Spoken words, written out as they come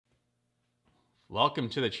Welcome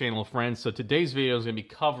to the channel, friends. So today's video is going to be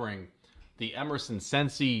covering the Emerson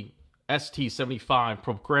SENSI ST75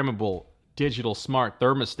 programmable digital smart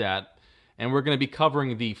thermostat, and we're going to be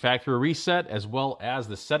covering the factory reset as well as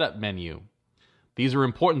the setup menu. These are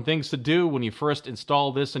important things to do when you first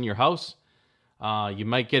install this in your house. You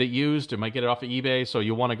might get it used or might get it off of eBay, so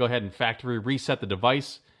you want to go ahead and factory reset the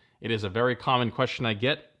device. It is a very common question I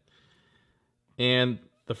get. And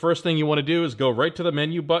the first thing you want to do is go right to the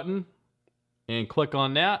menu button and click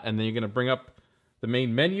on that, and then you're going to bring up the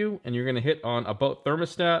main menu, and you're going to hit on About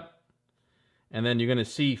Thermostat, and then you're going to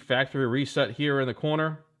see Factory Reset here in the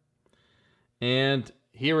corner. And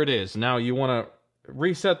here it is. Now you want to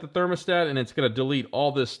reset the thermostat, and it's going to delete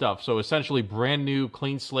all this stuff. So essentially brand new,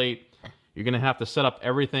 clean slate. You're going to have to set up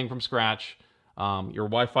everything from scratch. Your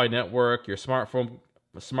Wi-Fi network, your smart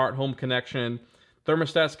home connection,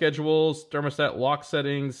 thermostat schedules, thermostat lock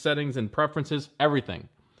settings and preferences, everything.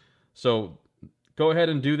 So go ahead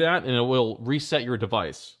and do that, and it will reset your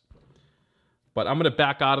device. But I'm going to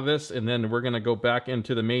back out of this, and then we're going to go back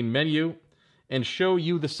into the main menu and show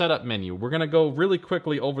you the setup menu. We're going to go really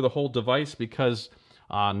quickly over the whole device because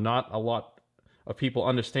not a lot of people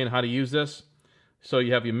understand how to use this. So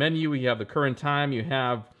you have your menu, you have the current time, you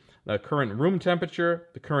have the current room temperature,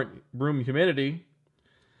 the current room humidity,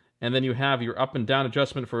 and then you have your up and down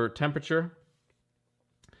adjustment for temperature.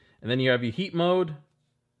 And then you have your heat mode,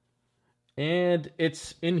 and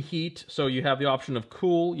it's in heat, so you have the option of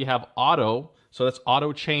cool. You have auto, so that's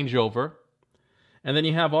auto changeover. And then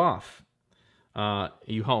you have off.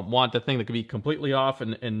 You want the thing that could be completely off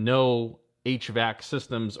and no HVAC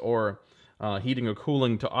systems or heating or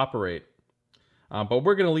cooling to operate. But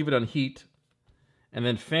we're going to leave it on heat. And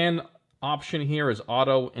then fan option here is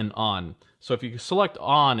auto and on. So if you select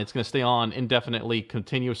on, it's going to stay on indefinitely,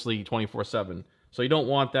 continuously, 24/7. So you don't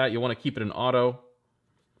want that. You want to keep it in auto.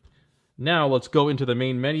 Now let's go into the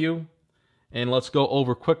main menu, and let's go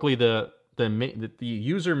over quickly the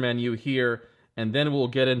user menu here, and then we'll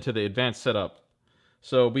get into the advanced setup.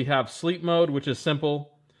 So we have sleep mode, which is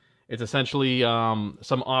simple. It's essentially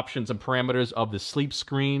some options and parameters of the sleep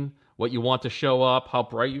screen, what you want to show up, how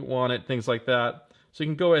bright you want it, things like that. So you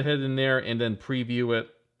can go ahead in there and then preview it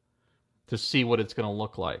to see what it's going to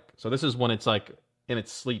look like. So this is when it's like in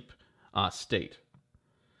its sleep state.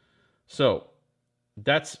 So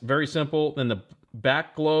that's very simple. Then the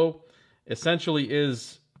back glow essentially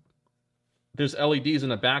is, there's LEDs in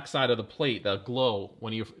the back side of the plate that glow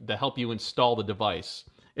that help you install the device.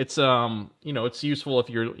 It's it's useful if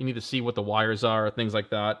you need to see what the wires are, things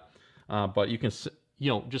like that. But you can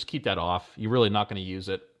just keep that off. You're really not going to use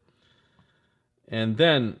it. And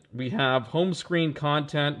then we have home screen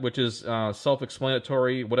content, which is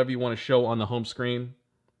self-explanatory. Whatever you want to show on the home screen,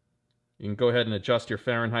 you can go ahead and adjust your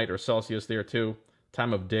Fahrenheit or Celsius there too.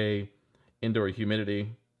 Time of day, indoor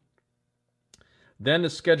humidity. Then the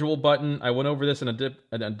schedule button. I went over this in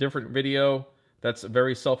a different video. That's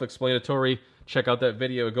very self-explanatory. Check out that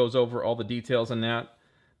video. It goes over all the details on that.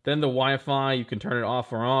 Then the Wi-Fi, you can turn it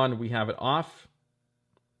off or on. We have it off.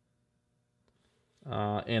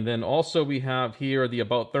 And then also we have here the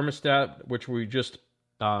About Thermostat, which we just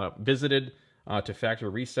visited to factory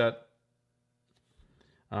reset.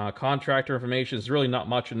 Contractor information is really not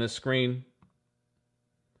much in this screen.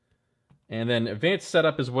 And then advanced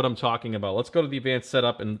setup is what I'm talking about. Let's go to the advanced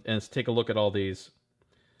setup and let's take a look at all these.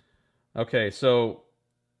 Okay, so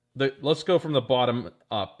let's go from the bottom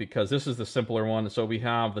up because this is the simpler one. So we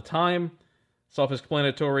have the time,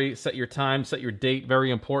 self-explanatory, set your time, set your date,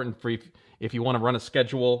 very important for if you want to run a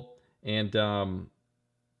schedule. And,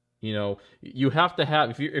 you have to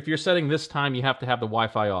have, if you're setting this time, you have to have the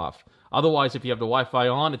Wi-Fi off. Otherwise, if you have the Wi-Fi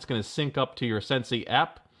on, it's going to sync up to your SENSI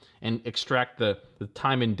app and extract the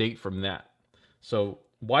time and date from that. So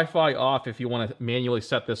Wi-Fi off if you want to manually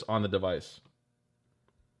set this on the device.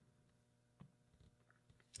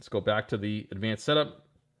 Let's go back to the advanced setup.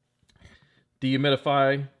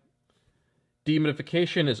 Dehumidification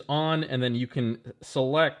is on, and then you can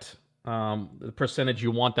select the percentage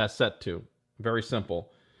you want that set to. Very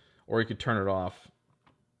simple. Or you could turn it off.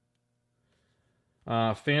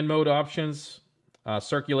 Fan mode options,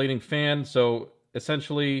 circulating fan. So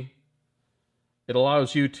essentially, it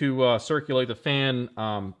allows you to circulate the fan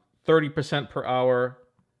 30% per hour,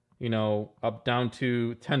 up down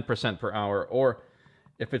to 10% per hour. Or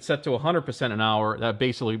if it's set to 100% an hour, that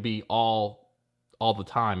basically be all the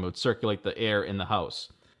time. It would circulate the air in the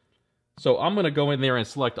house. So I'm going to go in there and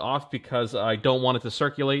select off because I don't want it to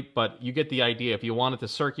circulate, but you get the idea. If you want it to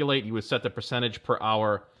circulate, you would set the percentage per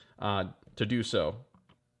hour to do so.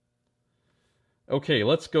 Okay,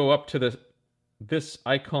 let's go up to this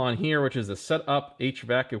icon here, which is the Set Up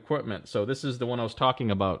HVAC Equipment. So this is the one I was talking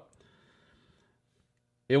about.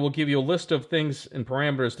 It will give you a list of things and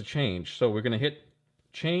parameters to change. So we're going to hit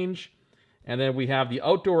Change, and then we have the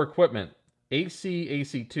outdoor equipment, AC,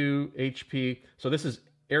 AC2, HP. So this is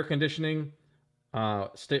air conditioning,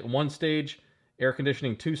 1 stage, air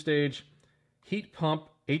conditioning 2 stage, heat pump,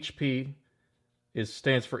 HP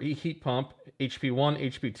stands for heat pump,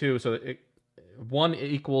 HP1, HP2. So 1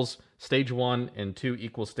 equals stage 1 and 2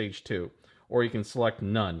 equals stage 2. Or you can select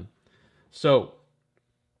none. So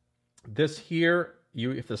this here,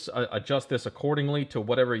 you have to adjust this accordingly to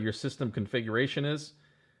whatever your system configuration is.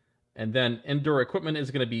 And then indoor equipment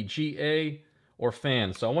is going to be GA or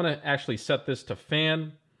fan. So I want to actually set this to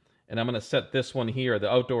fan. And I'm going to set this one here, the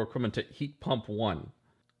outdoor equipment, to heat pump 1.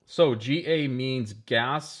 So GA means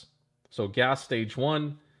gas. So gas stage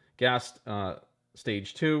 1, gas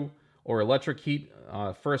stage 2, or electric heat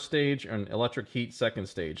first stage, and electric heat second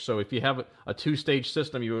stage. So if you have a 2-stage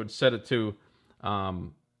system, you would set it to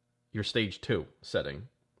your stage 2 setting.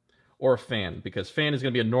 Or fan, because fan is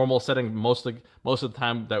going to be a normal setting most of the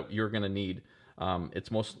time that you're going to need.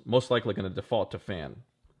 It's most likely going to default to fan.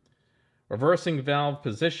 Reversing valve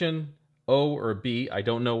position, O or B. I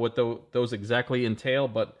don't know what those exactly entail,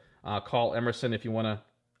 but call Emerson if you want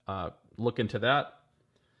to look into that.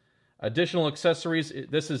 Additional accessories,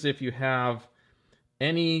 this is if you have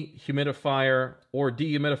any humidifier or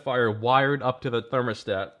dehumidifier wired up to the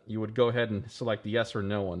thermostat, you would go ahead and select yes or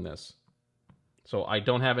no on this. So I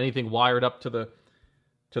don't have anything wired up to the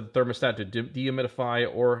thermostat to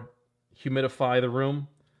dehumidify or humidify the room,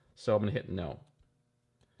 so I'm going to hit no.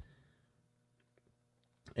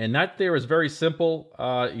 And that there is very simple.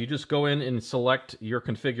 You just go in and select your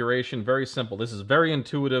configuration. Very simple. This is very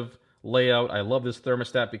intuitive layout. I love this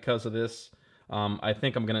thermostat because of this. I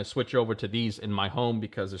think I'm going to switch over to these in my home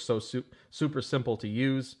because they're so super simple to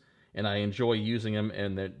use, and I enjoy using them,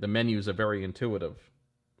 and the menus are very intuitive.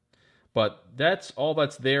 But that's all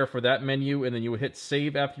that's there for that menu, and then you would hit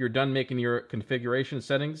save after you're done making your configuration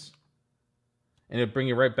settings, and it'll bring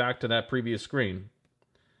you right back to that previous screen.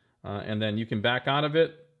 And then you can back out of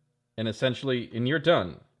it, and essentially, and you're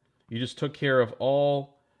done. You just took care of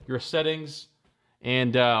all your settings,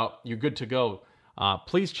 and you're good to go.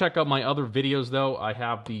 Please check out my other videos, though. I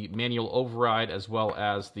have the manual override as well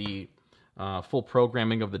as the full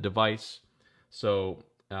programming of the device. So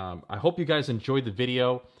I hope you guys enjoyed the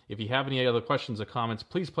video. If you have any other questions or comments,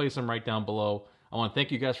 please place them right down below. I want to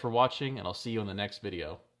thank you guys for watching, and I'll see you in the next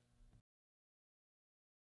video.